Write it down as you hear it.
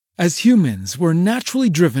As humans, we're naturally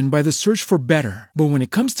driven by the search for better. But when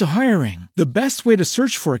it comes to hiring, the best way to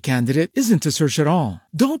search for a candidate isn't to search at all.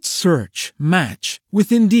 Don't search, match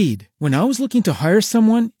with Indeed. When I was looking to hire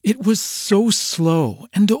someone, it was so slow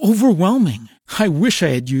and overwhelming. I wish I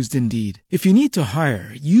had used Indeed. If you need to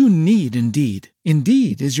hire, you need Indeed.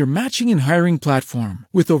 Indeed is your matching and hiring platform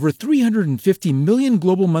with over 350 million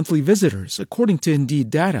global monthly visitors, according to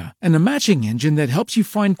Indeed data, and a matching engine that helps you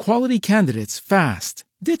find quality candidates fast.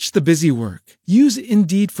 Ditch the busy work. Use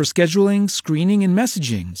Indeed for scheduling, screening, and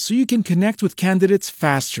messaging so you can connect with candidates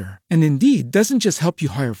faster. And Indeed doesn't just help you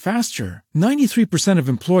hire faster. 93% of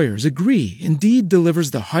employers agree Indeed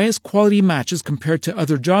delivers the highest quality matches compared to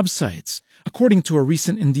other job sites, according to a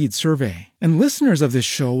recent Indeed survey. And listeners of this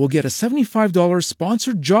show will get a $75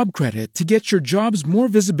 sponsored job credit to get your jobs more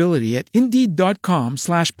visibility at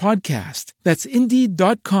Indeed.com/podcast. That's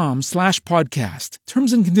Indeed.com/podcast.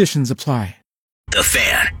 Terms and conditions apply. The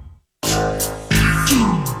Fan.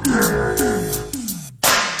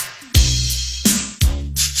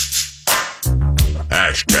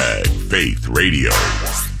 Hashtag Faith Radio.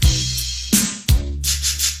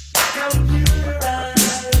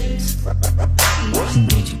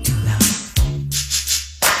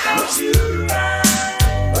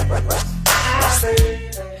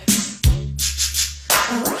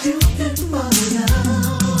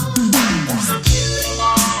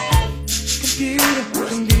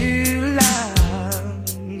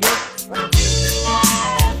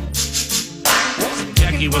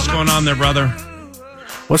 What's going on there, brother?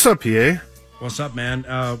 What's up, PA? What's up, man?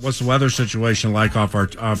 What's the weather situation like off our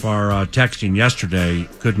texting yesterday?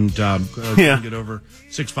 Couldn't get over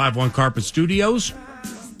 651 Carpet Studios.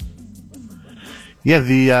 Yeah,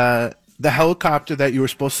 the helicopter that you were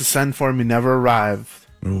supposed to send for me never arrived.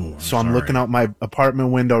 Ooh, so I'm looking out my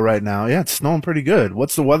apartment window right now. Yeah, it's snowing pretty good.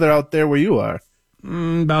 What's the weather out there where you are?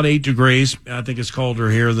 About 8 degrees. I think it's colder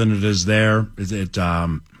here than it is there. Is it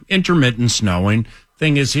intermittent snowing?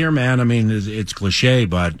 Thing is here, man, I mean, it's cliche,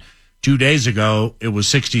 but 2 days ago, it was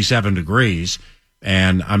 67 degrees.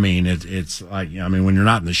 And, I mean, it's like, I mean, when you're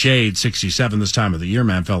not in the shade, 67 this time of the year,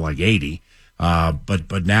 man, felt like 80.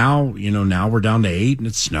 But now, now we're down to 8 and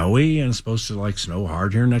it's snowy and it's supposed to like snow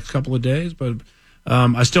hard here next couple of days. But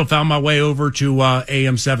I still found my way over to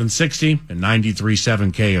AM 760 and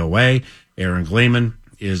 93.7 KOA. Aaron Gleeman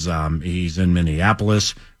is, he's in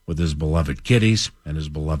Minneapolis with his beloved Kitties and his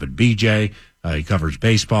beloved BJ. He covers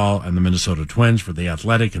baseball and the Minnesota Twins for The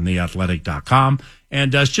Athletic and theathletic.com.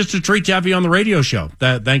 And it's just a treat to have you on the radio show.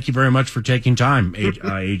 Thank you very much for taking time,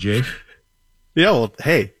 AJ. Yeah, well,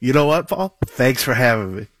 hey, you know what, Paul? Thanks for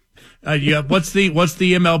having me. Yeah, what's the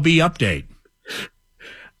MLB update?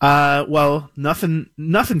 Well,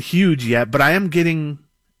 nothing huge yet, but I am getting,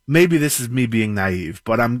 maybe this is me being naive,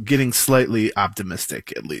 but I'm getting slightly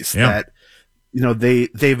optimistic at least that,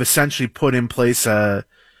 they've essentially put in place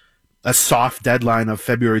a soft deadline of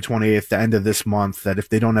February 28th, the end of this month, that if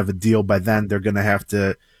they don't have a deal by then, they're going to have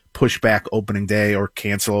to push back opening day or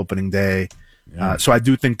cancel opening day. Yeah. So I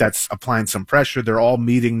do think that's applying some pressure. They're all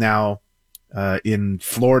meeting now in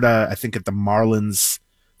Florida, I think at the Marlins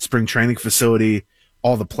spring training facility.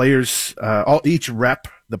 All the players, each rep,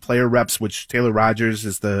 the player reps, which Taylor Rogers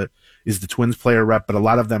is the Twins player rep, but a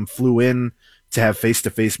lot of them flew in to have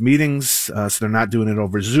face-to-face meetings. So they're not doing it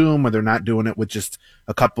over Zoom, or they're not doing it with just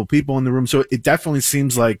a couple people in the room. So it definitely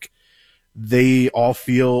seems like they all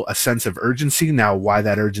feel a sense of urgency. Now, why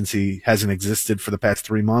that urgency hasn't existed for the past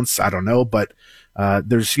 3 months, I don't know. But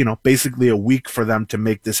there's, basically a week for them to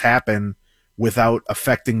make this happen without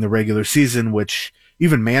affecting the regular season, which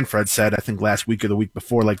even Manfred said, I think last week or the week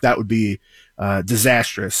before, like that would be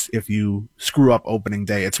disastrous if you screw up opening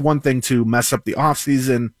day. It's one thing to mess up the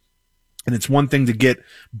offseason, and it's one thing to get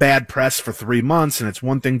bad press for 3 months, and it's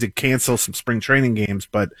one thing to cancel some spring training games,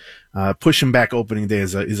 but pushing back opening day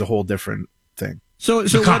is a whole different thing. So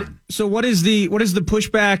what is the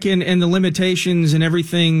pushback and the limitations and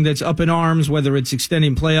everything that's up in arms, whether it's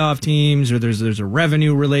extending playoff teams or there's a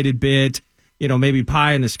revenue related bit, maybe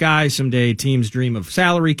pie in the sky someday, teams dream of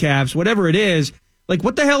salary caps, whatever it is. Like,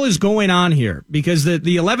 what the hell is going on here? Because the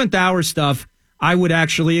 11th hour stuff I would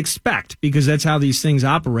actually expect, because that's how these things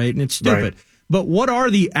operate, and it's stupid. Right. But what are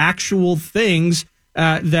the actual things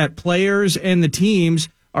that players and the teams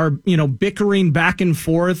are, bickering back and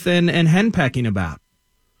forth and henpecking about?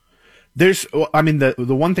 The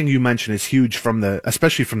one thing you mentioned is huge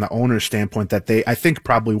especially from the owner's standpoint, that they, I think,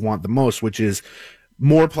 probably want the most, which is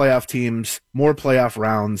more playoff teams, more playoff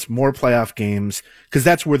rounds, more playoff games, because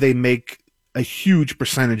that's where they make a huge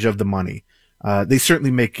percentage of the money. They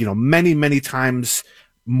certainly make, many, many times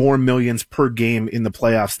more millions per game in the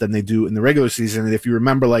playoffs than they do in the regular season. And if you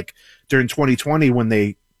remember, like during 2020, when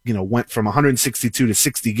they, went from 162 to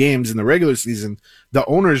 60 games in the regular season, the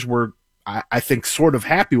owners were, I think, sort of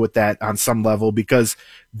happy with that on some level because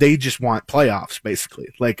they just want playoffs, basically.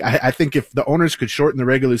 Like, I think if the owners could shorten the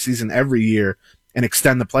regular season every year and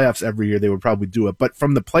extend the playoffs every year, they would probably do it. But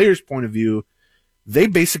from the players' point of view, they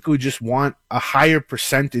basically just want a higher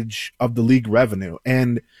percentage of the league revenue.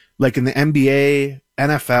 And like in the NBA,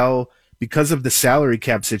 NFL, because of the salary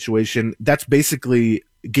cap situation, that's basically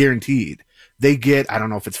guaranteed. They get, I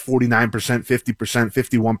don't know if it's 49%, 50%,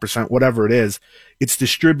 51%, whatever it is. It's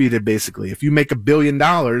distributed basically. If you make $1 billion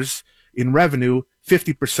in revenue,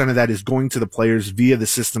 50% of that is going to the players via the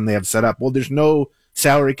system they have set up. Well, there's no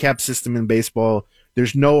salary cap system in baseball.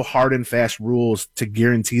 There's no hard and fast rules to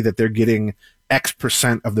guarantee that they're getting X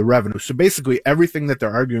percent of the revenue. So basically everything that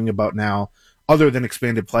they're arguing about now, other than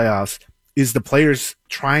expanded playoffs, is the players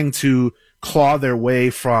trying to claw their way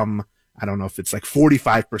from, I don't know if it's like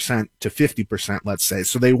 45% to 50%, let's say.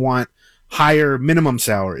 So they want higher minimum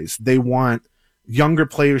salaries. They want younger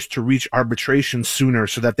players to reach arbitration sooner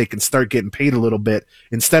so that they can start getting paid a little bit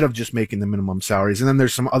instead of just making the minimum salaries. And then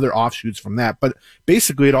there's some other offshoots from that. But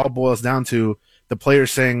basically it all boils down to the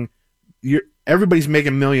players saying, everybody's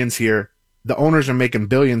making millions here. The owners are making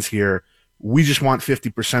billions here. We just want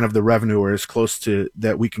 50% of the revenue or as close to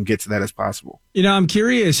that we can get to that as possible. I'm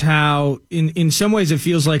curious how in some ways it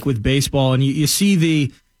feels like with baseball, and you see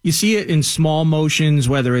it in small motions,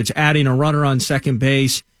 whether it's adding a runner on second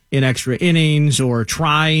base in extra innings or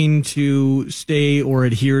trying to stay or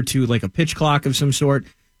adhere to like a pitch clock of some sort,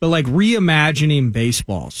 but like reimagining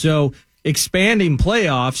baseball. So expanding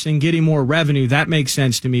playoffs and getting more revenue, that makes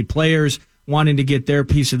sense to me. Players wanting to get their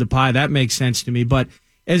piece of the pie, that makes sense to me. But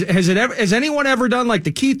has anyone ever done like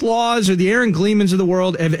the Keith Laws or the Aaron Gleemans of the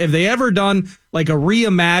world? Have they ever done like a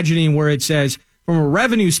reimagining where it says from a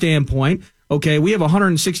revenue standpoint, okay, we have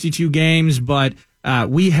 162 games, but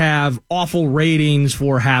we have awful ratings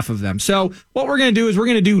for half of them. So what we're going to do is we're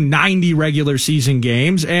going to do 90 regular season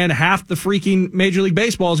games and half the freaking Major League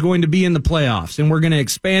Baseball is going to be in the playoffs and we're going to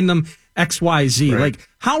expand them XYZ. Right. Like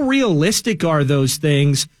how realistic are those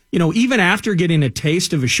things? Even after getting a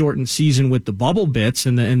taste of a shortened season with the bubble bits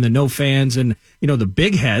and the no fans and, the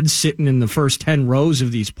big heads sitting in the first 10 rows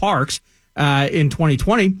of these parks in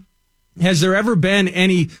 2020, has there ever been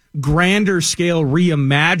any grander scale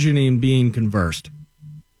reimagining being conversed?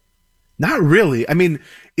 Not really. I mean,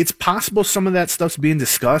 it's possible some of that stuff's being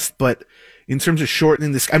discussed, but in terms of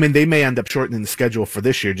shortening this, I mean, they may end up shortening the schedule for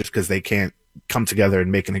this year just because they can't come together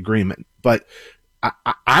and make an agreement. But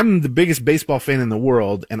I'm the biggest baseball fan in the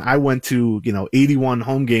world, and I went to, 81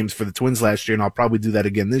 home games for the Twins last year, and I'll probably do that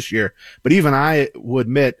again this year. But even I will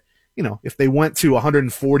admit, if they went to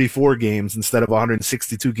 144 games instead of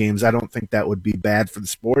 162 games, I don't think that would be bad for the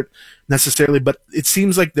sport necessarily. But it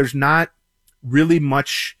seems like there's not really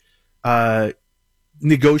much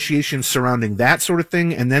negotiation surrounding that sort of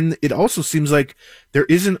thing. And then it also seems like there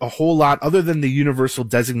isn't a whole lot other than the universal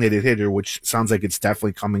designated hitter, which sounds like it's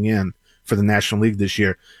definitely coming in for the National League this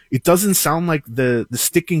year. It doesn't sound like the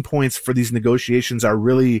sticking points for these negotiations are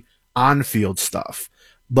really on-field stuff,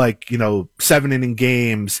 like, 7-inning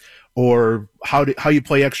games or how you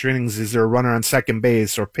play extra innings. Is there a runner on second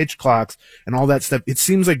base or pitch clocks and all that stuff? It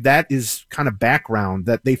seems like that is kind of background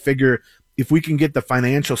that they figure if we can get the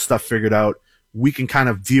financial stuff figured out, we can kind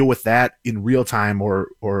of deal with that in real time or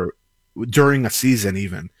during a season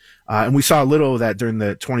even. And we saw a little of that during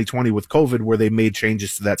the 2020 with COVID where they made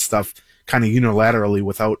changes to that stuff kind of unilaterally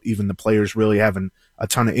without even the players really having a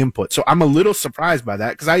ton of input. So I'm a little surprised by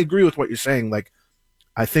that because I agree with what you're saying. Like,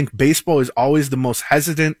 I think baseball is always the most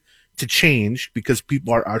hesitant to change because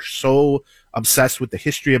people are so obsessed with the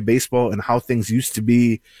history of baseball and how things used to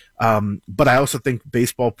be. But I also think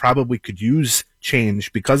baseball probably could use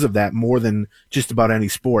change because of that more than just about any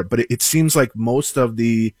sport. But it seems like most of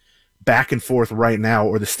the back and forth right now,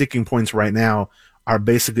 or the sticking points right now, are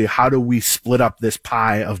basically how do we split up this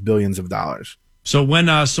pie of billions of dollars. So when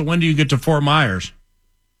do you get to Fort Myers?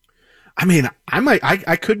 I mean,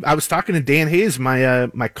 I was talking to Dan Hayes,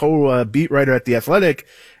 my co-beat writer at The Athletic,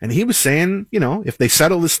 and he was saying, if they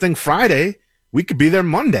settle this thing Friday, we could be there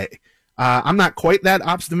Monday. I'm not quite that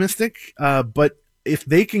optimistic, but if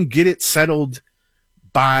they can get it settled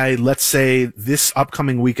by, let's say, this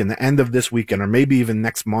upcoming weekend, the end of this weekend, or maybe even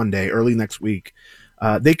next Monday, early next week,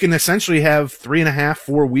 they can essentially have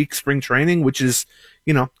 3.5-4 week spring training, which is,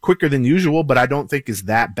 quicker than usual, but I don't think is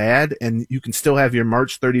that bad. And you can still have your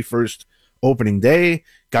March 31st opening day.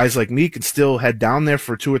 Guys like me can still head down there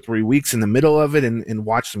for 2 or 3 weeks in the middle of it and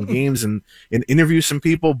watch some games and interview some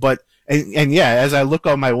people. But And yeah, as I look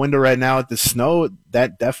out my window right now at the snow,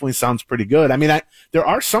 that definitely sounds pretty good. I mean, there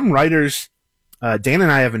are some writers, Dan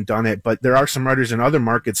and I haven't done it, but there are some writers in other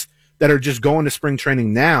markets that are just going to spring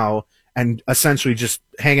training now and essentially just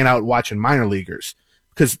hanging out watching minor leaguers,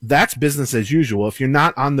 because that's business as usual. If you're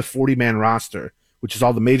not on the 40-man roster, which is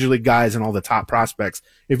all the major league guys and all the top prospects,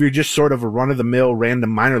 if you're just sort of a run-of-the-mill random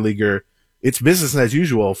minor leaguer, it's business as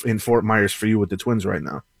usual in Fort Myers for you with the Twins right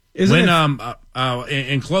now.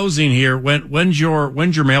 In closing here, when's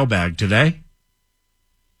your mailbag today?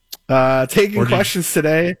 Taking questions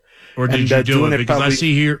today. Or did you do it? Because I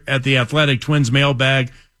see here at the Athletic Twins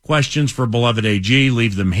mailbag, questions for beloved AG.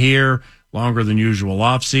 Leave them here. Longer than usual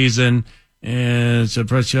off season. And so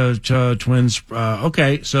Twins.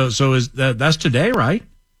 Okay, so is that's today, right?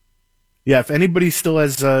 Yeah. If anybody still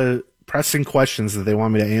has pressing questions that they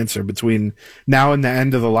want me to answer between now and the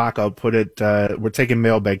end of the lockout, put it. We're taking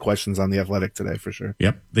mailbag questions on The Athletic today for sure.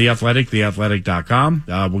 Yep. The Athletic, theathletic.com.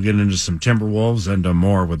 We'll get into some Timberwolves and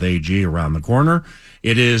more with AG around the corner.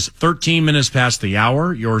 It is 13 minutes past the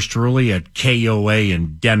hour. Yours truly at KOA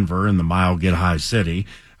in Denver in the Mile Get High City.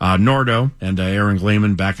 Nordo and Aaron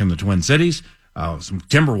Gleeman back in the Twin Cities. Some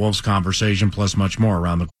Timberwolves conversation plus much more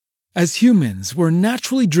around the. As humans, we're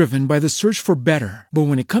naturally driven by the search for better. But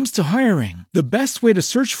when it comes to hiring, the best way to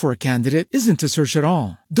search for a candidate isn't to search at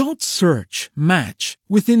all. Don't search, match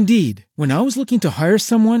with Indeed. When I was looking to hire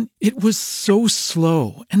someone, it was so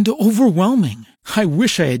slow and overwhelming. I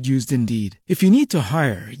wish I had used Indeed. If you need to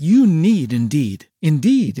hire, you need Indeed.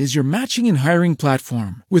 Indeed is your matching and hiring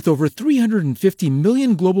platform with over 350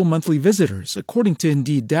 million global monthly visitors, according to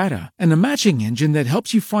Indeed data, and a matching engine that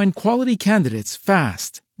helps you find quality candidates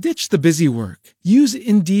fast. Ditch the busy work. Use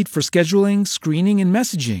Indeed for scheduling, screening, and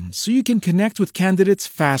messaging so you can connect with candidates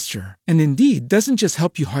faster. And Indeed doesn't just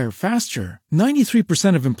help you hire faster.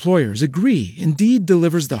 93% of employers agree Indeed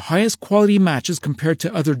delivers the highest quality matches compared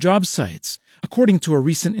to other job sites, according to a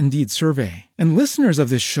recent Indeed survey. And listeners of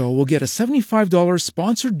this show will get a $75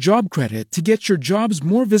 sponsored job credit to get your jobs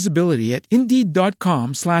more visibility at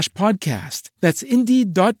Indeed.com/podcast. That's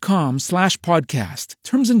Indeed.com/podcast.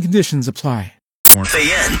 Terms and conditions apply.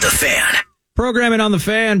 The Fan. Programming on The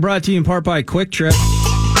Fan brought to you in part by Quick Trip.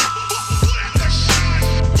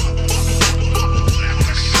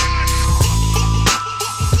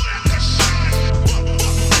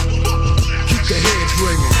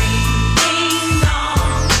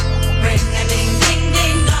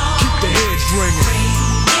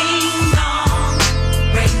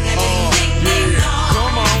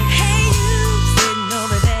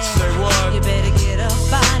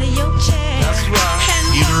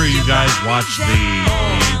 Guys watch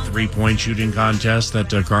the three-point shooting contest that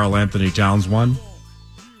Karl Anthony Towns won?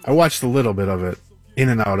 I watched a little bit of it, in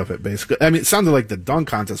and out of it, basically. I mean, it sounded like the dunk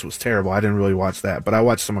contest was terrible. I didn't really watch that, but I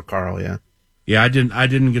watched some of Karl, yeah. Yeah, I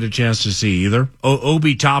didn't get a chance to see either.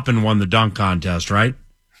 Obi Toppin won the dunk contest, right?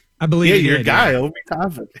 I believe your guy, Obi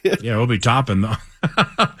Toppin. Yeah, Obi Toppin, though.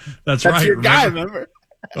 That's right. Your guy, remember?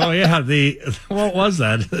 Oh, yeah. What was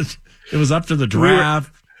that? It was up to the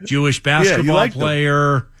draft. Jewish basketball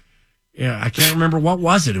player. Yeah, I can't remember what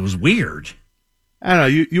was it. It was weird. I don't know.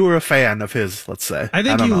 You were a fan of his, let's say. I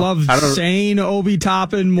think you love saying Obi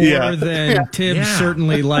Toppin more than Tibbs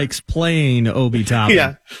certainly likes playing Obi Toppin.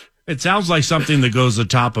 Yeah. It sounds like something that goes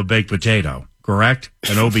atop a baked potato, correct?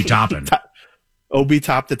 An Obi Toppin. Obi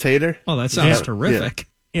top the tater? Oh, that sounds terrific.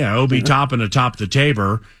 Yeah, Obi Toppin atop the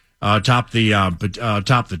tater, top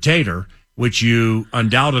the tater, which you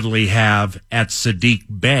undoubtedly have at Sadiq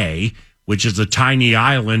Bay, which is a tiny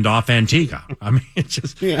island off Antigua. I mean, it's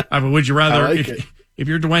just. Yeah. I mean, would you rather, if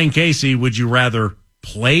you're Dwayne Casey, would you rather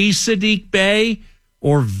play Sadiq Bay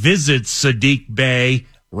or visit Sadiq Bay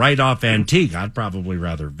right off Antigua? I'd probably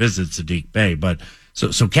rather visit Sadiq Bay. But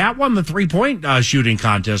so Cat won the 3-point shooting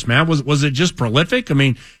contest. Man, was it just prolific? I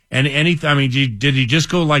mean, did he just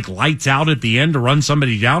go like lights out at the end to run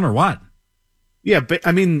somebody down or what? Yeah, but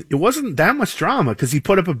I mean, it wasn't that much drama because he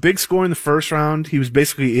put up a big score in the first round. He was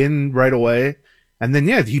basically in right away. And then,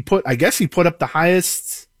 he put up the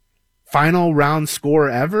highest final round score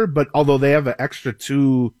ever. But although they have an extra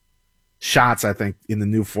 2 shots, I think, in the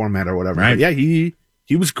new format or whatever. Right. But yeah, he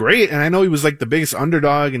was great. And I know he was like the biggest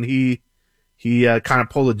underdog and he kind of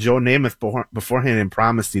pulled a Joe Namath beforehand and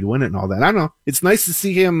promised he'd win it and all that. I don't know. It's nice to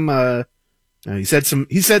see him. He said some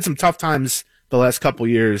tough times the last couple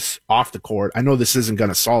years off the court. I know this isn't going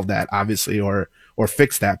to solve that, obviously, or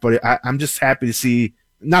fix that, but I'm just happy to see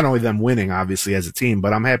not only them winning, obviously, as a team,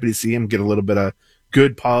 but I'm happy to see him get a little bit of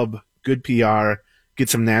good pub, good PR, get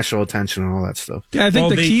some national attention and all that stuff. Yeah, I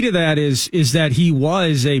think the key to that is that he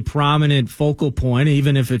was a prominent focal point,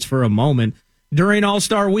 even if it's for a moment, during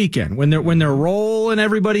All-Star Weekend when they're rolling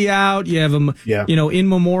everybody out. You have them, in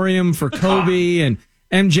memoriam for Kobe and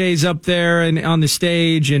MJ's up there and on the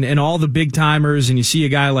stage and all the big timers, and you see a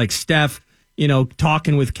guy like Steph,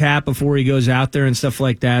 talking with Kat before he goes out there and stuff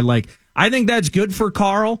like that. Like, I think that's good for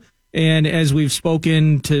Carl. And as we've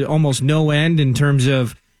spoken to almost no end in terms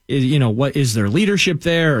of, what is their leadership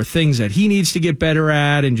there or things that he needs to get better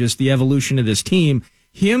at and just the evolution of this team,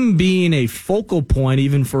 him being a focal point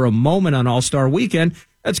even for a moment on All-Star Weekend,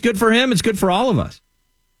 that's good for him. It's good for all of us.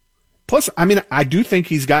 Plus, I mean, I do think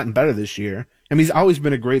he's gotten better this year. I mean, he's always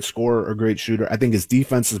been a great scorer or great shooter. I think his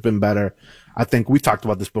defense has been better. I think we talked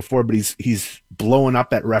about this before, but he's blowing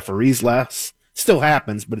up at referees less. Still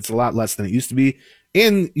happens, but it's a lot less than it used to be.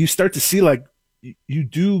 And you start to see like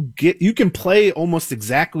you can play almost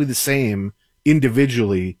exactly the same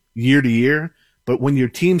individually year to year, but when your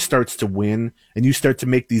team starts to win and you start to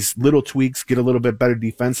make these little tweaks, get a little bit better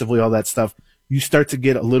defensively, all that stuff, you start to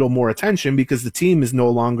get a little more attention because the team is no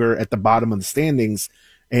longer at the bottom of the standings.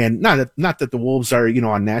 And not that the Wolves are,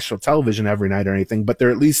 on national television every night or anything, but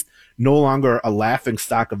they're at least no longer a laughing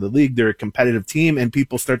stock of the league. They're a competitive team, and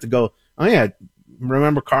people start to go, oh yeah,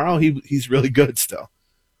 remember Carl? He's really good still.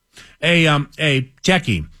 Hey,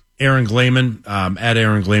 Techie, Aaron Glayman, at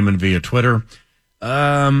Aaron Glayman via Twitter.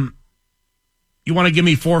 You want to give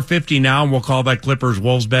me 450 now, and we'll call that Clippers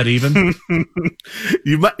Wolves bet even?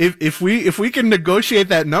 You might, if we can negotiate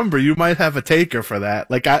that number, you might have a taker for that.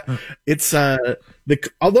 Like I'm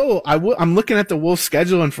looking at the Wolves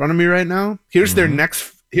schedule in front of me right now. Here's their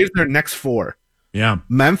next four. Yeah.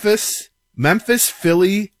 Memphis,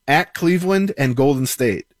 Philly, at Cleveland, and Golden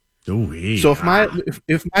State. Ooh-wee. So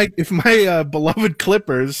if my beloved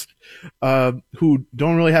Clippers, who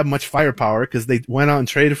don't really have much firepower because they went out and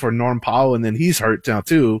traded for Norm Powell and then he's hurt now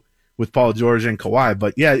too with Paul George and Kawhi.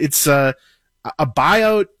 But yeah, it's a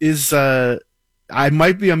buyout is I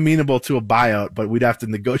might be amenable to a buyout, but we'd have to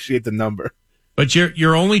negotiate the number. But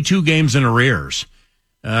you're only 2 games in arrears.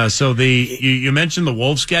 So you mentioned the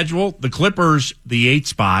Wolves schedule. The Clippers, the 8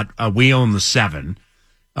 spot, we own the 7.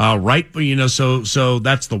 Right, so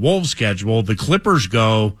that's the Wolves schedule. The Clippers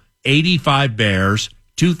go 85 Bears,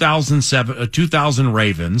 2000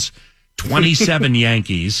 Ravens, 27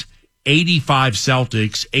 Yankees, 85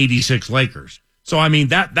 Celtics, 86 Lakers. So I mean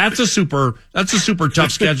that's a super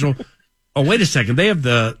tough schedule. Oh, wait a second. They have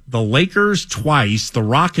the Lakers twice, the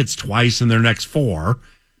Rockets twice in their next 4.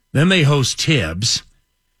 Then they host Tibbs.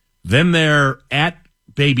 Then they're at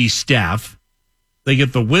baby Steph. They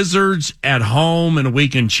get the Wizards at home in a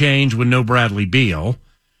week and change with no Bradley Beal.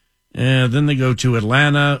 And then they go to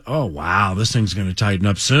Atlanta. Oh, wow, this thing's going to tighten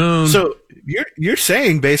up soon. So you're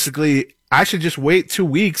saying basically I should just wait 2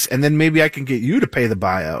 weeks and then maybe I can get you to pay the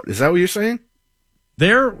buyout. Is that what you're saying?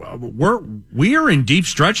 We are in deep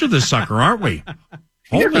stretch of this sucker, aren't we?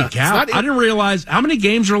 Holy cow. I didn't realize how many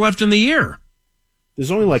games are left in the year.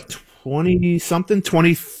 There's only like 20-something,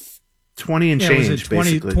 20 and change, was it 20,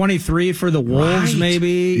 basically. 23 for the Wolves,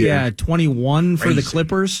 maybe? Yeah, 21 for the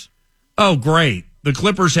Clippers. Oh, great. The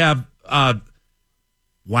Clippers have,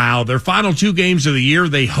 their final 2 games of the year,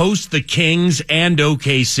 they host the Kings and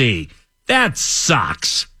OKC. That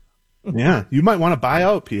sucks. Yeah, you might want to buy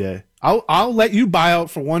out, PA. I'll let you buy out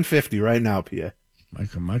for $150 right now, PA.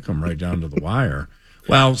 Might come right down to the wire.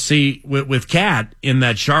 Well, see, with Kat in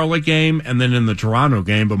that Charlotte game and then in the Toronto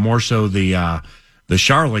game, but more so the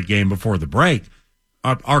Charlotte game before the break,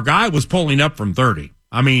 our guy was pulling up from 30.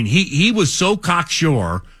 I mean, he was so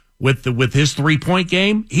cocksure with his 3-point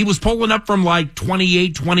game. He was pulling up from like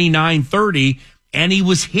 28, 29, 30, and he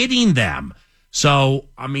was hitting them. So,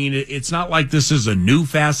 I mean, it's not like this is a new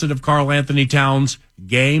facet of Karl Anthony Towns'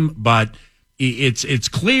 game, but it's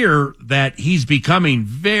clear that he's becoming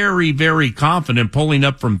very, very confident pulling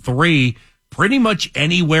up from 3 pretty much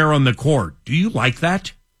anywhere on the court. Do you like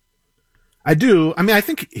that? I do. I mean, I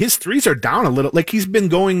think his threes are down a little. Like, he's been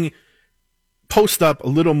going post up a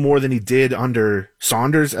little more than he did under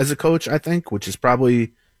Saunders as a coach, I think, which is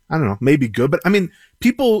probably, I don't know, maybe good. But, I mean,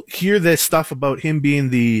 people hear this stuff about him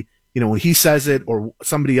being the, when he says it or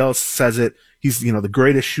somebody else says it, he's, the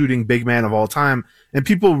greatest shooting big man of all time. And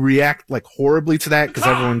people react, like, horribly to that because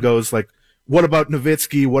everyone goes, like, what about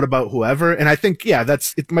Nowitzki? What about whoever? And I think, yeah,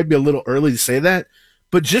 it might be a little early to say that.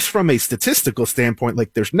 But just from a statistical standpoint,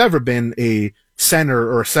 like, there's never been a center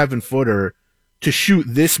or a 7-footer to shoot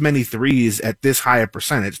this many threes at this high a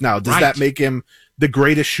percentage. Now, does that make him the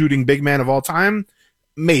greatest shooting big man of all time?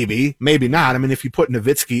 Maybe, maybe not. I mean, if you put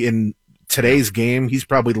Nowitzki in today's game, he's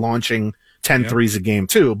probably launching 10 threes a game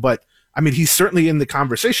too. But I mean, he's certainly in the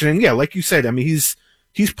conversation. And yeah, like you said, I mean, he's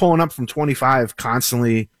pulling up from 25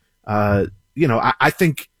 constantly. I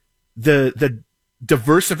think the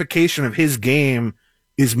diversification of his game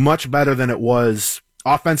is much better than it was,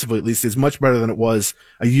 offensively at least, is much better than it was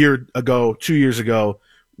a year ago, 2 years ago,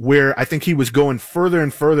 where I think he was going further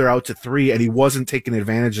and further out to three, and he wasn't taking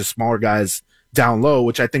advantage of smaller guys down low,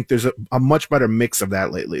 which I think there's a much better mix of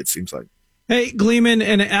that lately, it seems like. Hey, Gleeman,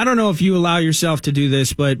 and I don't know if you allow yourself to do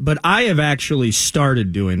this, but I have actually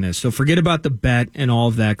started doing this. So forget about the bet and all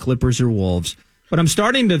of that, Clippers or Wolves. But I'm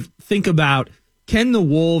starting to think about, can the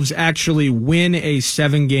Wolves actually win a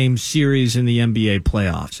 7-game series in the NBA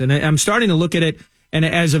playoffs? And I'm starting to look at it, and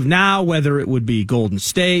as of now, whether it would be Golden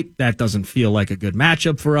State, that doesn't feel like a good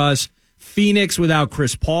matchup for us. Phoenix without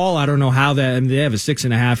Chris Paul, I don't know how that, I mean, they have a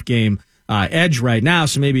 6.5 game edge right now,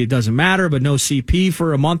 so maybe it doesn't matter, but no CP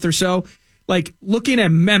for a month or so. Like, looking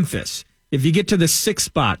at Memphis, if you get to the 6th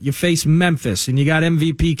spot, you face Memphis, and you got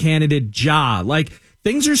MVP candidate Ja. Like,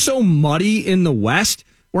 things are so muddy in the West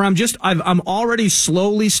where I'm already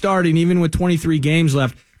slowly starting, even with 23 games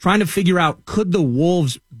left, trying to figure out, could the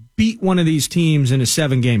Wolves beat one of these teams in a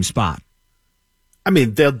 7-game spot? I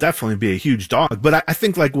mean, they'll definitely be a huge dog, but I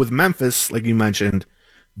think like with Memphis, like you mentioned,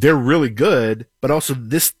 they're really good, but also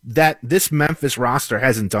this Memphis roster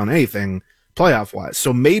hasn't done anything playoff wise.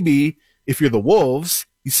 So maybe if you're the Wolves,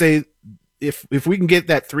 you say, if we can get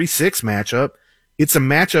that 3-6 matchup, it's a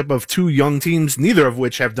matchup of two young teams, neither of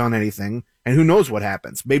which have done anything, and who knows what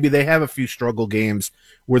happens. Maybe they have a few struggle games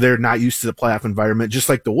where they're not used to the playoff environment, just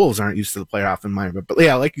like the Wolves aren't used to the playoff environment. But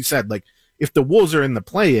yeah, like you said, like if the Wolves are in the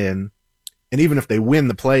play-in, and even if they win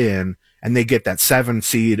the play-in and they get that 7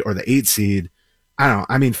 seed or the 8 seed, I don't know.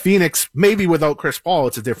 I mean, Phoenix, maybe without Chris Paul,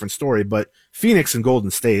 it's a different story, but Phoenix and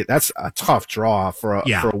Golden State, that's a tough draw for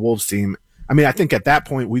a Wolves team. I mean, I think at that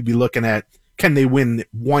point we'd be looking at, can they win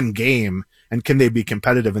one game and can they be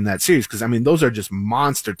competitive in that series? Because, I mean, those are just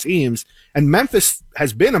monster teams. And Memphis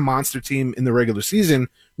has been a monster team in the regular season.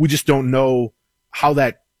 We just don't know how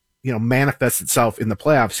that, manifests itself in the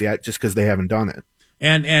playoffs yet, just because they haven't done it.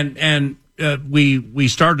 And we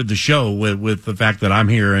started the show with the fact that I'm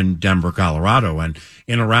here in Denver, Colorado, and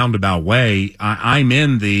in a roundabout way, I'm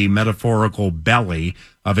in the metaphorical belly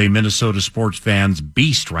of a Minnesota sports fan's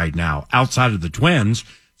beast right now. Outside of the Twins,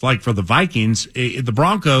 it's like for the Vikings, the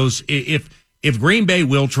Broncos, if Green Bay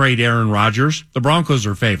will trade Aaron Rodgers, the Broncos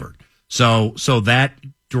are favored. So that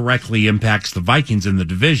directly impacts the Vikings in the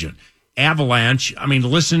division. Avalanche, I mean,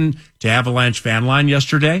 listen to Avalanche fan line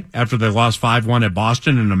yesterday after they lost 5-1 at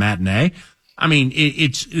Boston in a matinee. I mean,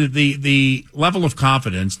 it's the level of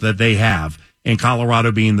confidence that they have in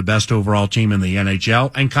Colorado being the best overall team in the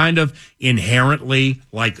NHL and kind of inherently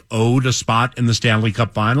like owed a spot in the Stanley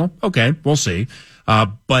Cup final. Okay, we'll see.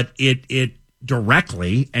 But it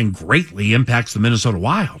directly and greatly impacts the Minnesota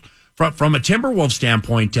Wild. From a Timberwolves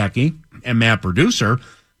standpoint, Techie and Matt Producer,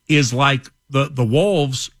 is like the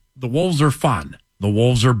Wolves. The Wolves are fun. The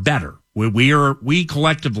Wolves are better. We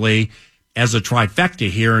collectively, as a trifecta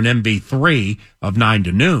here in MB3 of 9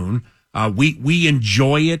 to noon, we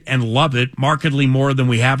enjoy it and love it markedly more than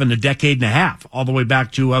we have in a decade and a half, all the way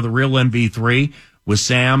back to the real MB3 with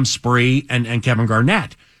Sam, Spree, and Kevin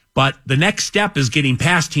Garnett. But the next step is getting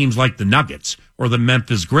past teams like the Nuggets or the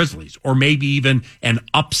Memphis Grizzlies, or maybe even an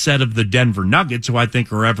upset of the Denver Nuggets, who I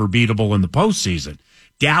think are ever beatable in the postseason.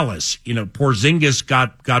 Dallas, Porzingis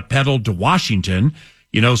got peddled to Washington,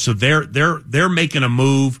 so they're making a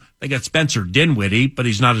move. They got Spencer Dinwiddie, but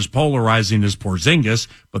he's not as polarizing as Porzingis,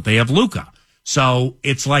 but they have Luka. So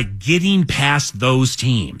it's like getting past those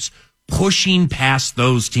teams, pushing past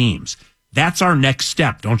those teams. That's our next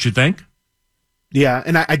step, don't you think? Yeah,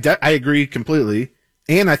 and I agree completely.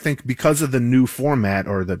 And I think because of the new format,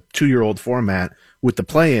 or the 2-year-old format with the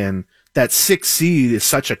play-in, that 6 seed is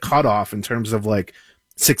such a cutoff in terms of like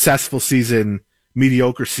successful season,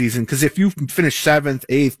 mediocre season. Because if you finish 7th,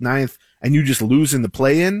 8th, 9th, and you just lose in the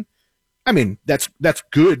play-in, I mean, that's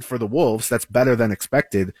good for the Wolves. That's better than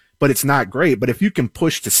expected, but it's not great. But if you can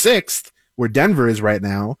push to 6th, where Denver is right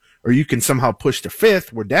now, or you can somehow push to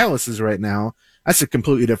 5th, where Dallas is right now, that's a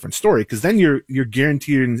completely different story. Because then you're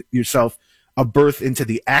guaranteeing yourself a berth into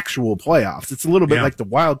the actual playoffs. It's a little bit like the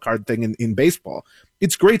wild card thing in baseball.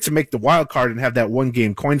 It's great to make the wild card and have that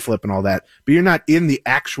 1-game coin flip and all that, but you're not in the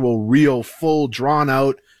actual, real, full,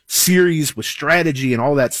 drawn-out series with strategy and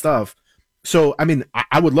all that stuff. So, I mean,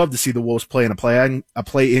 I would love to see the Wolves play in a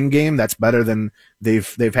play-in game. That's better than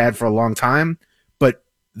they've had for a long time. But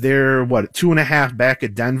they're 2.5 back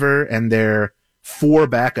at Denver, and they're 4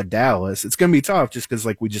 back at Dallas. It's going to be tough just because,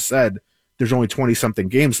 like we just said, there's only 20-something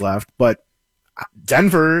games left. But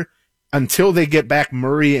Denver, until they get back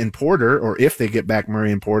Murray and Porter, or if they get back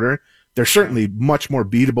Murray and Porter, they're certainly much more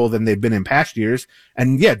beatable than they've been in past years.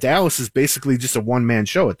 And yeah, Dallas is basically just a one-man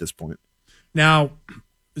show at this point. Now,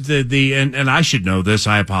 and I should know this.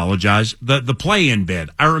 I apologize. The play-in bid.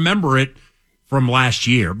 I remember it from last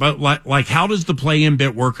year, but like how does the play-in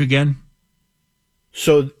bid work again?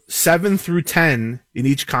 So 7 through 10 in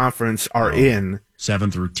each conference are in 7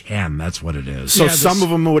 through 10. That's what it is. So some of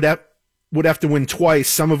them would have to win twice.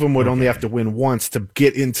 Some of them would only have to win once to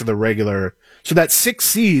get into the regular. So that 6th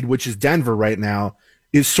seed, which is Denver right now,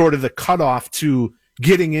 is sort of the cutoff to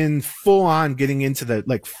getting into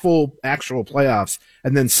the full actual playoffs.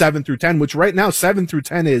 And then 7 through 10, which right now 7 through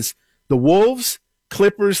 10 is the Wolves,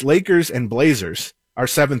 Clippers, Lakers, and Blazers are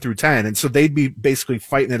 7 through 10. And so they'd be basically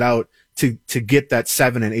fighting it out to get that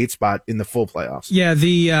 7 and 8 spot in the full playoffs.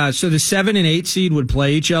 Yeah, so the 7 and 8 seed would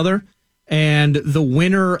play each other, and the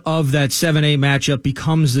winner of that 7-8 matchup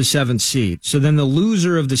becomes the 7th seed. So then the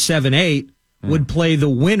loser of the 7-8 would play the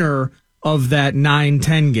winner of that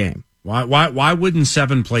 9-10 game. Why wouldn't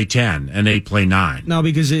 7 play 10 and 8 play 9? No,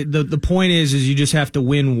 because the point is you just have to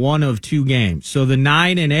win one of two games. So the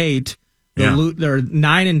 9 and 8, they're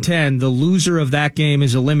 9 and 10, the loser of that game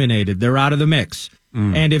is eliminated. They're out of the mix.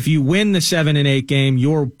 And if you win the 7 and 8 game,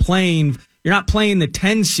 you're not playing the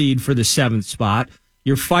 10 seed for the 7th spot.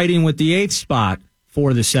 You're fighting with the 8th spot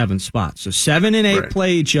for the 7th spot. So 7 and 8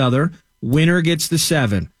 play each other. Winner gets the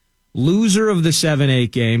 7. Loser of the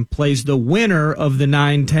 7-8 game plays the winner of the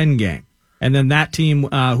 9-10 game. And then that team,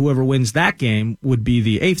 whoever wins that game, would be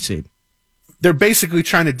the 8th seed. They're basically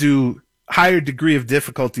trying to do higher degree of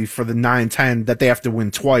difficulty for the 9-10 that they have to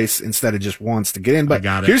win twice instead of just once to get in. But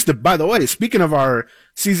by the way, speaking of our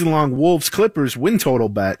season-long Wolves Clippers win total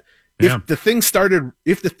bet, if the thing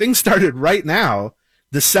started right now,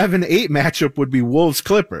 the 7-8 matchup would be Wolves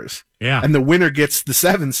Clippers. Yeah. And the winner gets the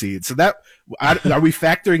 7 seed. So are we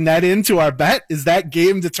factoring that into our bet? Is that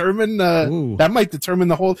game determined? That might determine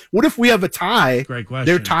the whole. What if we have a tie? Great question.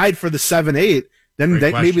 They're tied for the 7-8. Then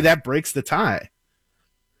maybe that breaks the tie.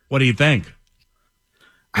 What do you think?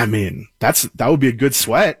 I mean, that would be a good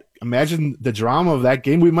sweat. Imagine the drama of that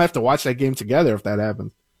game. We might have to watch that game together if that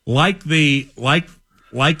happens. Like the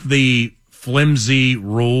flimsy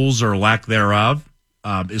rules or lack thereof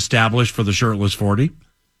established for the Shirtless 40.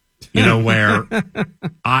 You know, where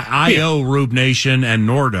I owe Rube Nation and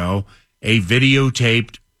Nordo a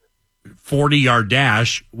videotaped 40-yard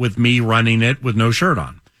dash with me running it with no shirt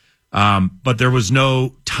on. But there was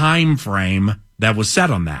no time frame that was set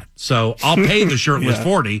on that. So I'll pay the Shirtless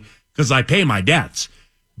 40 because I pay my debts.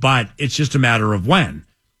 But it's just a matter of when.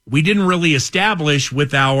 We didn't really establish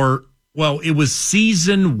with it was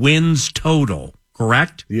season wins total,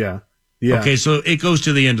 correct? Yeah. Okay, so it goes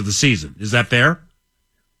to the end of the season. Is that fair?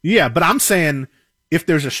 Yeah, but I'm saying if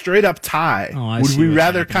there's a straight up tie, would we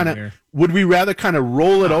rather kind of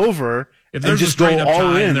roll it over if and just go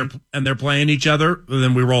all in? And they're playing each other,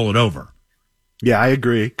 then we roll it over. Yeah, I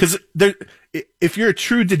agree. Because if you're a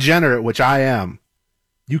true degenerate, which I am,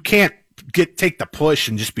 you can't take the push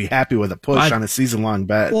and just be happy with a push on a season long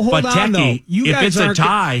bet. Well, hold on, though. If it's a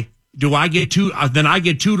tie, do I get 2? Then I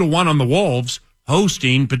get 2-1 on the Wolves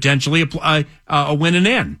hosting potentially a win and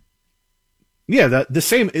in. Yeah, the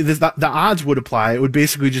same. The odds would apply. It would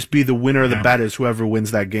basically just be the winner of the bet is whoever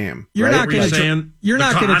wins that game. You're not going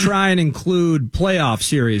to try and include playoff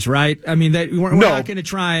series, right? I mean, we're not going to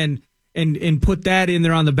try and put that in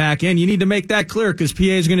there on the back end. You need to make that clear because PA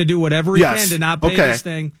is going to do whatever he can to not pay this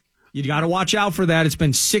thing. You got to watch out for that. It's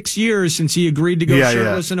been 6 years since he agreed to go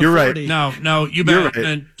shirtless in a 40. Right. No, you better. Right.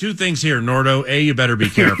 And 2 things here, Nordo. A, you better be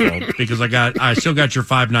careful because I still got your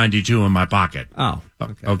 $5.92 in my pocket. Oh,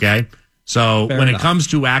 okay. So when it comes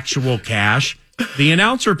to actual cash, the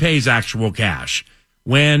announcer pays actual cash.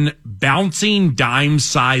 When bouncing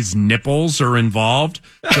dime-sized nipples are involved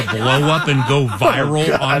to blow up and go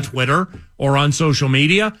viral on Twitter or on social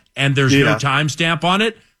media, and there's no timestamp on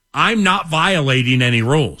it, I'm not violating any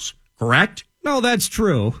rules. Correct? No, that's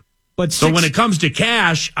true. But so when it comes to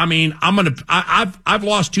cash, I mean, I've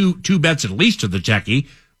lost two bets at least to the techie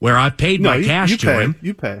where I paid my cash to him.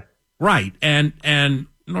 You pay. Right. And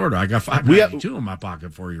Nordo, I got $5.92 in my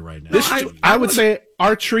pocket for you right now. I would say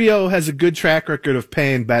our trio has a good track record of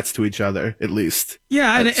paying bets to each other, at least.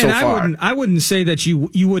 Yeah, and I wouldn't say that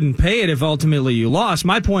you wouldn't pay it if ultimately you lost.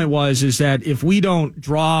 My point is that if we don't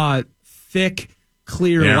draw thick,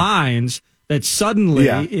 clear lines, that suddenly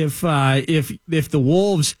if the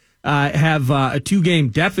Wolves have a 2-game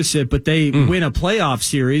deficit, but they win a playoff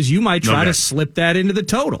series, you might try to slip that into the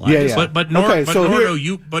total. But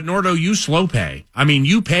Nordo, you slow pay. I mean,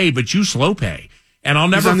 you pay, but you slow pay. And I'll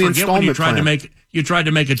never forget when you tried to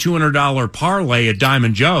make a $200 parlay at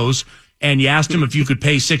Diamond Joe's, and you asked them if you could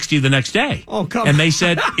pay 60 the next day. Oh, come And they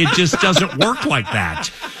said, it just doesn't work like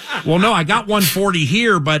that. Well, no, I got 140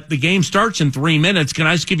 here, but the game starts in 3 minutes. Can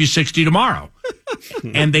I just give you 60 tomorrow?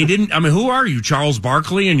 And they didn't. I mean, who are you, Charles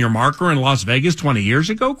Barkley, and your marker in Las Vegas 20 years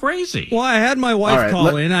ago? Crazy. Well, I had my wife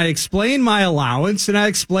call in. I explained my allowance, and I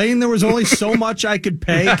explained there was only so much I could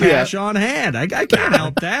pay cash on hand. I can't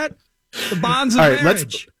help that. The bonds of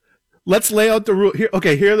marriage. Let's lay out the rule here.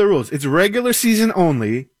 Okay, here are the rules. It's regular season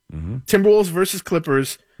only. Timberwolves versus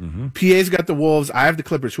Clippers. PA's got the Wolves. I have the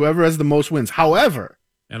Clippers. Whoever has the most wins. However,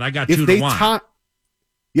 and I got 2-1.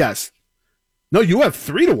 Yes. No, you have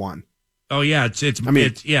 3-1. Oh yeah,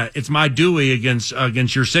 it's my Dewey against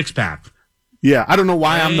your 6-pack. Yeah, I don't know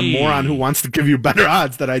why I'm the moron who wants to give you better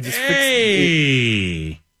odds that I just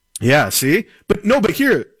fixed. Yeah, see? But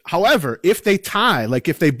here, however, if they tie, like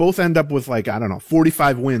if they both end up with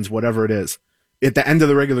 45 wins, whatever it is, at the end of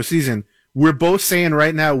the regular season, we're both saying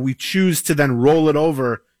right now we choose to then roll it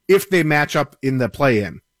over if they match up in the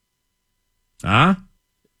play-in.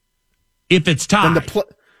 If it's tied.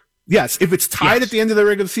 Yes, if it's tied at the end of the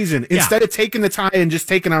regular season, instead of taking the tie and just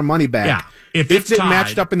taking our money back, if they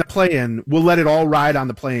matched up in the play-in, we'll let it all ride on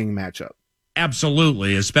the playing matchup.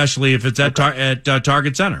 Absolutely, especially if it's at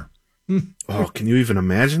Target Center. Oh, can you even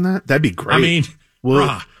imagine that? That'd be great. I mean,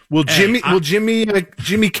 will Jimmy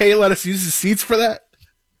K let us use the seats for that?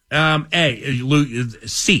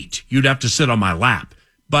 Seat. You'd have to sit on my lap.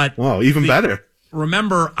 But even better.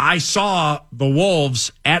 Remember, I saw the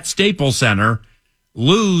Wolves at Staples Center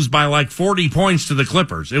lose by 40 points to the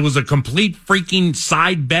Clippers. It was a complete freaking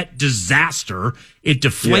side bet disaster. It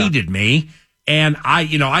deflated me. And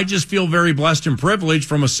I just feel very blessed and privileged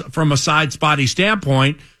from a side spotty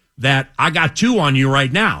standpoint that I got 2 on you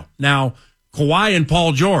right now. Now, Kawhi and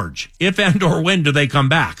Paul George, if and or when do they come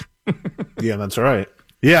back? Yeah, that's right.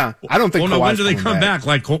 Yeah, I don't think. When do they come back?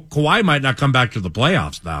 Kawhi might not come back to the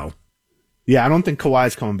playoffs, though. Yeah, I don't think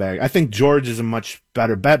Kawhi's coming back. I think George is a much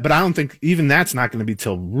better bet, but I don't think even that's not going to be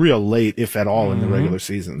till real late, if at all, in the regular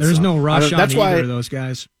season. There's no rush on either of those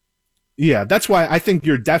guys. Yeah, that's why I think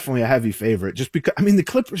you're definitely a heavy favorite. Just because, the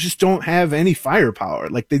Clippers just don't have any firepower.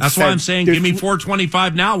 That's why I'm saying, give me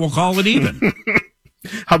 425 now. We'll call it even.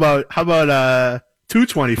 How about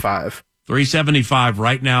 225? 375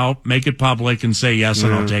 right now. Make it public and say yes,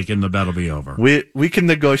 and I'll take it, and the bet will be over. We can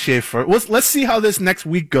negotiate for it. Well, let's see how this next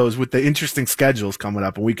week goes with the interesting schedules coming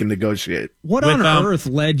up, and we can negotiate. What on earth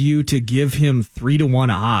led you to give him 3-1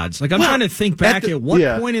 odds? I'm trying to think back at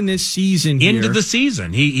what point in this season into the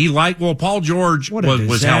season Paul George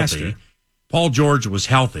was healthy. Paul George was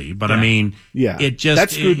healthy, but it just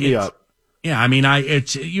that screwed me up. Yeah,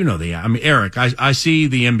 Eric, I see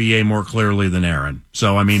the NBA more clearly than Aaron.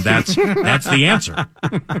 So, that's the answer.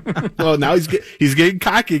 Well, now he's getting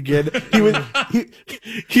cocky again.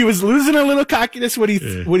 He was losing a little cockiness when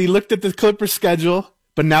he looked at the Clippers schedule,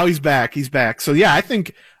 but now he's back. So yeah, I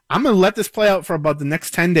think I'm going to let this play out for about the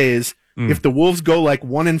next 10 days. If the Wolves go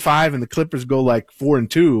 1-5 and the Clippers go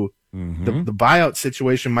 4-2, the buyout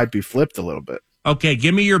situation might be flipped a little bit. Okay,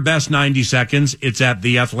 give me your best 90 seconds. It's at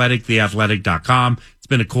The Athletic, theathletic.com. It's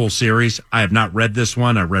been a cool series. I have not read this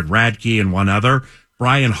one. I read Radke and one other.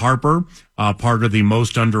 Brian Harper, part of the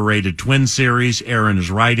most underrated Twins series. Aaron is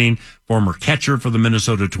writing, former catcher for the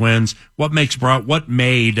Minnesota Twins. What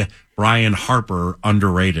made Brian Harper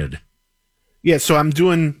underrated? Yeah, so I'm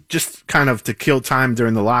doing just kind of to kill time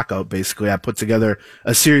during the lockout, basically. I put together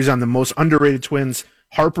a series on the most underrated Twins.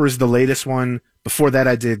 Harper is the latest one. Before that,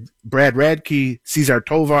 I did Brad Radke, Cesar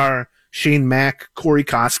Tovar, Shane Mack, Corey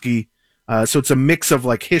Koski. So it's a mix of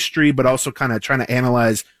history, but also kind of trying to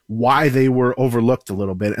analyze why they were overlooked a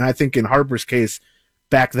little bit. And I think in Harper's case,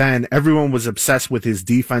 back then, everyone was obsessed with his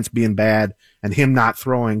defense being bad and him not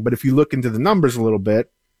throwing. But if you look into the numbers a little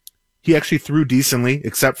bit, he actually threw decently,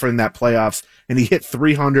 except for in that playoffs. And he hit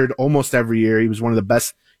 300 almost every year. He was one of the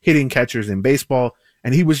best hitting catchers in baseball.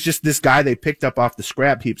 And he was just this guy they picked up off the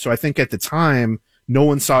scrap heap. So I think at the time, no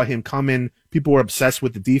one saw him coming. People were obsessed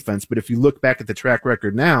with the defense. But if you look back at the track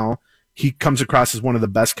record now, he comes across as one of the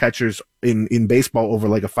best catchers in baseball over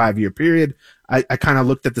a 5-year period. I kind of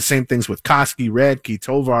looked at the same things with Koski, Radke,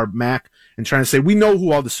 Tovar, Mack, and trying to say, we know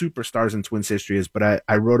who all the superstars in Twins history is, but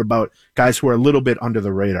I wrote about guys who are a little bit under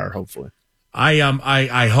the radar, hopefully.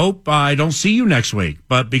 I hope I don't see you next week,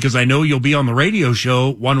 but because I know you'll be on the radio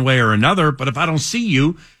show one way or another. But if I don't see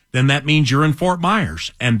you, then that means you're in Fort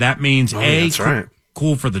Myers, and that means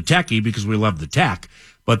cool for the techie because we love the tech,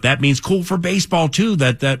 but that means cool for baseball too.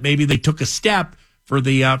 That maybe they took a step for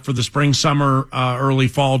the spring, summer, early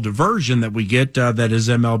fall diversion that we get that is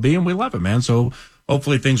MLB, and we love it, man. So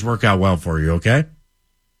hopefully things work out well for you. Okay.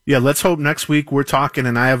 Yeah, let's hope next week we're talking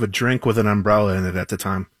and I have a drink with an umbrella in it at the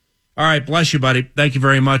time. All right, bless you, buddy. Thank you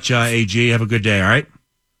very much, AG. Have a good day, all right?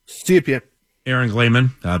 See you, Pierre. Aaron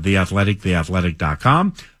Gleeman, The Athletic,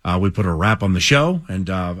 theathletic.com. We put a wrap on the show and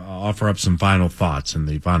offer up some final thoughts in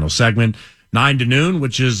the final segment. 9 to noon,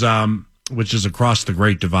 which is Across the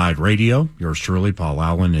Great Divide Radio. Yours truly, Paul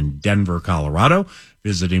Allen in Denver, Colorado,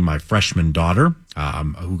 visiting my freshman daughter,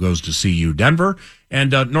 who goes to CU Denver.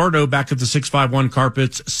 And Nordo back at the 651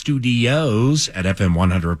 Carpets Studios at FM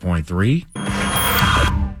 100.3.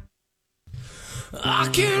 I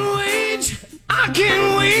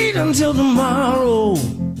can't wait until tomorrow.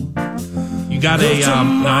 You got a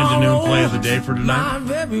 9 to noon play of the day for tonight?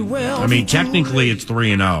 I mean, technically it's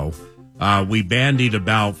 3-0. We bandied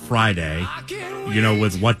about Friday,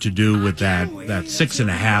 with what to do with that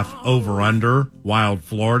 6.5 over under Wild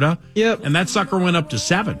Florida. Yep. And that sucker went up to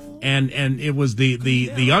 7. And it was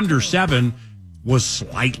the under 7 was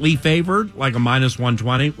slightly favored, like a minus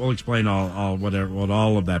 120. We'll explain what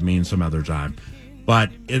all of that means some other time.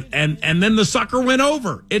 But and then the sucker went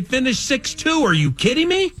over. It finished 6-2. Are you kidding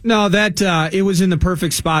me? No, that it was in the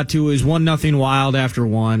perfect spot too. It was 1-0 Wild after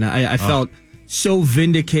one. I felt so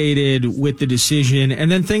vindicated with the decision, and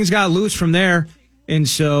then things got loose from there. And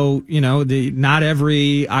so, not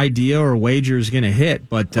every idea or wager is going to hit.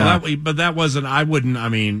 But that wasn't. I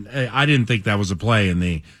didn't think that was a play in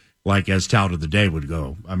the. Like as tout of the day would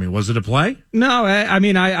go. I mean, was it a play? No,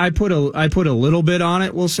 I put a little bit on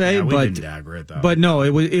it. We'll say, yeah, we but didn't dagger it, though. But no,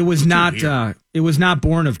 it was not. It was not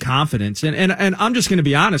born of confidence. And I'm just going to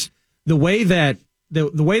be honest. The way that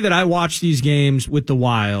I watch these games with the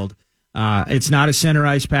Wild, it's not a center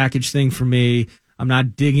ice package thing for me. I'm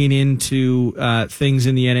not digging into things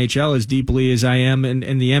in the NHL as deeply as I am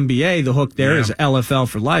in the NBA. The hook there is LFL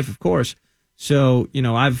for life, of course. So,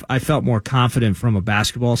 I felt more confident from a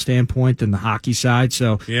basketball standpoint than the hockey side.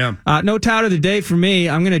 So, no tout of the day for me.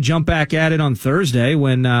 I'm going to jump back at it on Thursday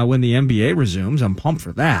when the NBA resumes. I'm pumped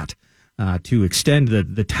for that to extend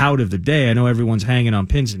the tout of the day. I know everyone's hanging on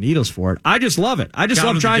pins and needles for it. I just love it. I just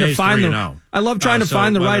love trying to find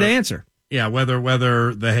the right answer. Yeah,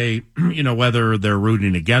 whether they're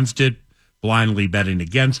rooting against it, blindly betting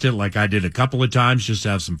against it, like I did a couple of times, just to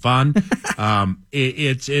have some fun.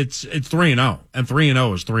 It's 3-0, and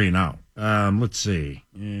 3-0 is 3-0. Let's see.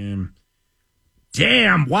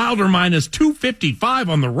 Damn, Wilder minus 255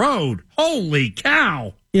 on the road. Holy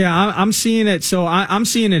cow! Yeah, I'm seeing it. So I'm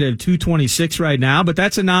seeing it at 226 right now, but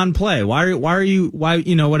that's a non-play. Why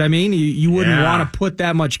you know what I mean? You wouldn't want to put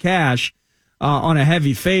that much cash on a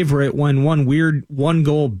heavy favorite when one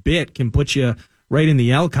goal bit can put you right in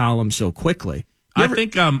the L column so quickly. I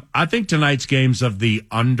think tonight's game's of the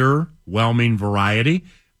underwhelming variety,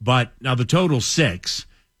 but now the total's 6,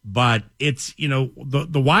 but it's,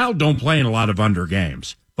 the Wild don't play in a lot of under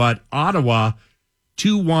games, but Ottawa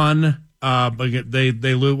 2-1,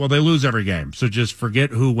 they lose every game. So just forget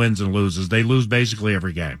who wins and loses. They lose basically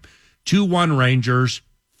every game. 2-1 Rangers,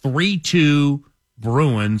 3-2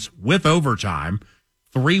 Bruins with overtime,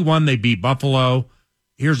 3-1 they beat Buffalo.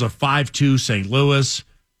 Here's a 5-2 St. Louis,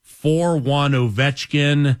 4-1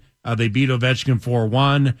 Ovechkin. They beat Ovechkin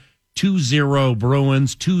 4-1, 2-0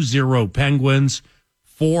 Bruins, 2-0 Penguins,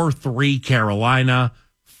 4-3 Carolina,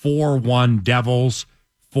 4-1 Devils,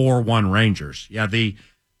 4-1 Rangers. Yeah, the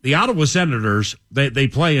Ottawa Senators, they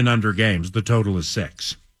play in under games. The total is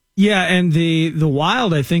 6. Yeah, and the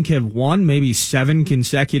Wild, I think, have won maybe 7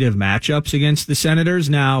 consecutive matchups against the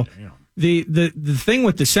Senators. Now, The thing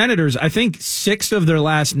with the Senators, I think 6 of their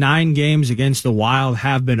last 9 games against the Wild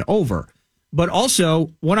have been over. But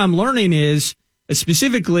also, what I'm learning is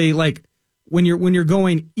specifically like when you're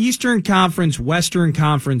going Eastern Conference, Western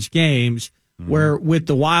Conference games, where with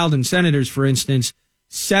the Wild and Senators, for instance,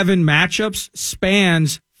 7 matchups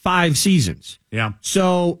spans 5 seasons. Yeah.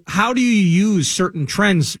 So how do you use certain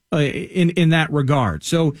trends in that regard?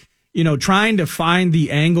 So trying to find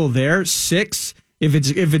the angle there, 6. If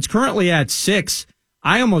it's currently at 6,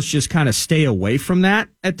 I almost just kind of stay away from that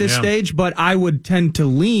at this stage. But I would tend to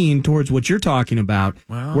lean towards what you're talking about,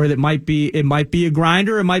 where it might be a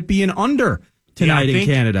grinder, it might be an under tonight in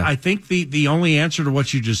Canada. I think the only answer to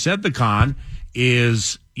what you just said, the con,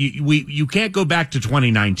 is you can't go back to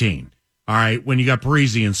 2019. All right, when you got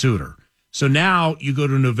Parise and Suter. So now you go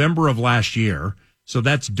to November of last year. So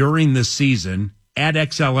that's during this season at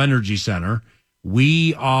XL Energy Center.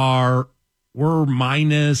 We're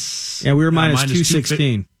minus... Yeah, we were minus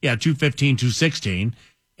 216. 215, 216,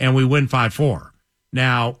 and we win 5-4.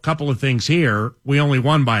 Now, a couple of things here. We only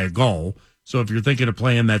won by a goal, so if you're thinking of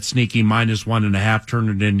playing that sneaky minus 1.5, turn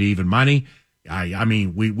it into even money, I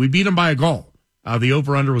mean, we beat them by a goal. The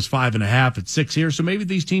over-under was 5.5 at 6 here. So maybe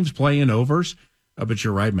these teams play in overs. But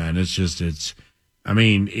you're right, man. The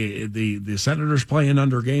Senators playing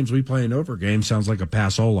under games, we play in over games. Sounds like a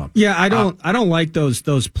passola. Yeah, I don't like those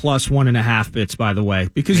plus 1.5 bits, by the way,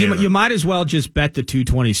 because you might as well just bet the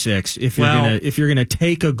 226 if you're gonna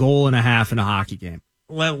take a goal and a half in a hockey game.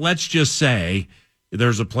 Let's just say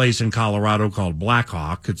there's a place in Colorado called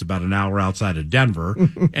Blackhawk. It's about an hour outside of Denver,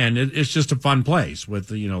 and it's just a fun place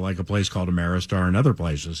with like a place called Ameristar and other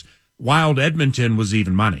places. Wild Edmonton was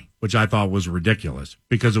even money, which I thought was ridiculous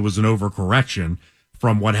because it was an overcorrection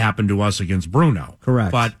from what happened to us against Bruno.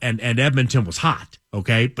 Correct. But and Edmonton was hot,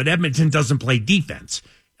 okay? But Edmonton doesn't play defense.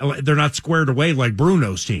 They're not squared away like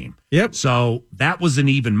Bruno's team. Yep. So that was an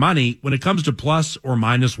even money. When it comes to plus or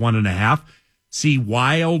minus 1.5, see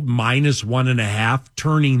Wild minus 1.5,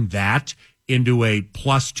 turning that into a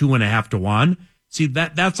plus 2.5 to 1. See,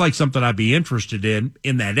 that's like something I'd be interested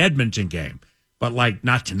in that Edmonton game. But like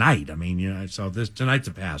not tonight. I mean, so tonight's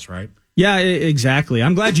a pass, right? Yeah, exactly.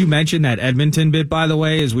 I'm glad you mentioned that Edmonton bit, by the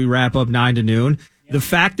way, as we wrap up 9 to noon. Yeah. The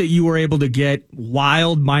fact that you were able to get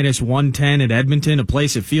Wild minus 110 at Edmonton, a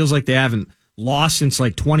place it feels like they haven't lost since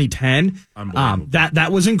like 2010.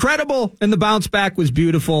 That was incredible, and the bounce back was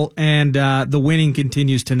beautiful, and the winning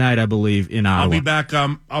continues tonight, I believe, in Ottawa.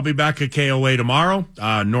 I'll be back at KOA tomorrow.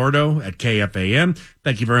 Nordo at KFAN.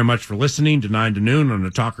 Thank you very much for listening to 9 to noon on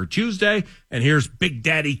a Talker Tuesday. And here's Big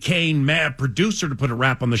Daddy Kane, mad producer, to put a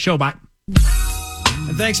wrap on the show. Bye.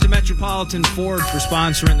 And thanks to Metropolitan Ford for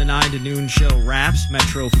sponsoring the 9 to noon show wraps.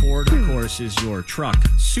 Metro Ford, of course, is your truck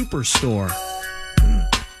superstore.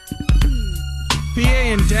 PA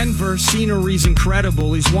in Denver, scenery's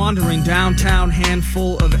incredible. He's wandering downtown,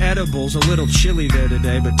 handful of edibles. A little chilly there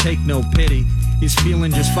today, but take no pity. He's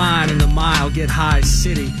feeling just fine in the mild, get high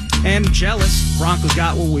city. And jealous, Broncos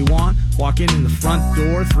got what we want. Walk in the front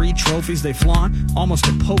door, 3 trophies they flaunt. Almost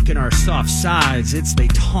a poke in our soft sides, it's they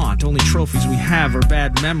taunt. Only trophies we have are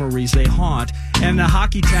bad memories they haunt. And the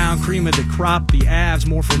hockey town, cream of the crop, the Avs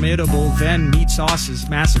more formidable than meat sauce's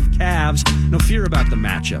massive calves. No fear about the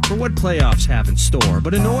matchup or what playoffs have in store.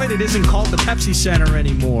 But annoyed it isn't called the Pepsi Center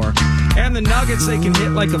anymore. And the Nuggets, they can hit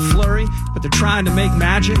like a flurry, but they're trying to make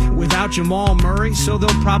magic without Jamal Murray, so they'll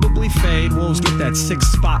probably fade. Wolves get that 6th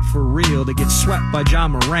spot for real. They get swept by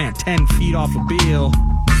John Morant, 10 feet off a Beal.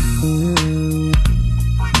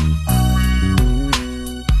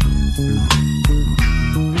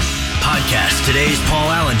 Podcast today's Paul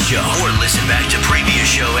Allen Show, or listen back to previous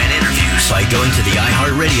show and interviews by going to the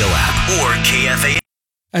iHeartRadio app or KFAN.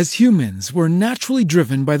 As humans, we're naturally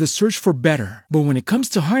driven by the search for better. But when it comes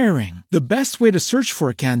to hiring, the best way to search for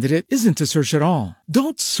a candidate isn't to search at all.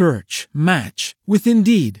 Don't search, match with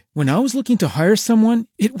Indeed. When I was looking to hire someone,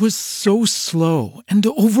 it was so slow and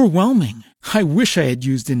overwhelming. I wish I had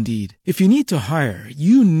used Indeed. If you need to hire,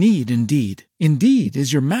 you need Indeed. Indeed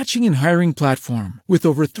is your matching and hiring platform with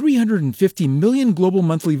over 350 million global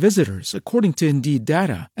monthly visitors, according to Indeed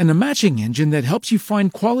data, and a matching engine that helps you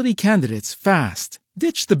find quality candidates fast.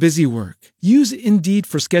 Ditch the busy work. Use Indeed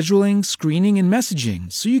for scheduling, screening, and messaging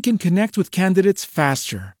so you can connect with candidates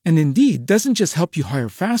faster. And Indeed doesn't just help you hire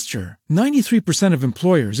faster. 93% of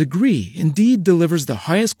employers agree Indeed delivers the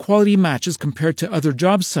highest quality matches compared to other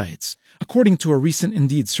job sites, according to a recent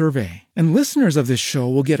Indeed survey. And listeners of this show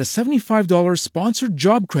will get a $75 sponsored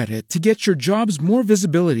job credit to get your jobs more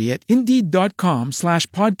visibility at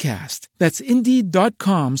Indeed.com/podcast. That's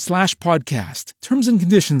Indeed.com/podcast. Terms and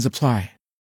conditions apply.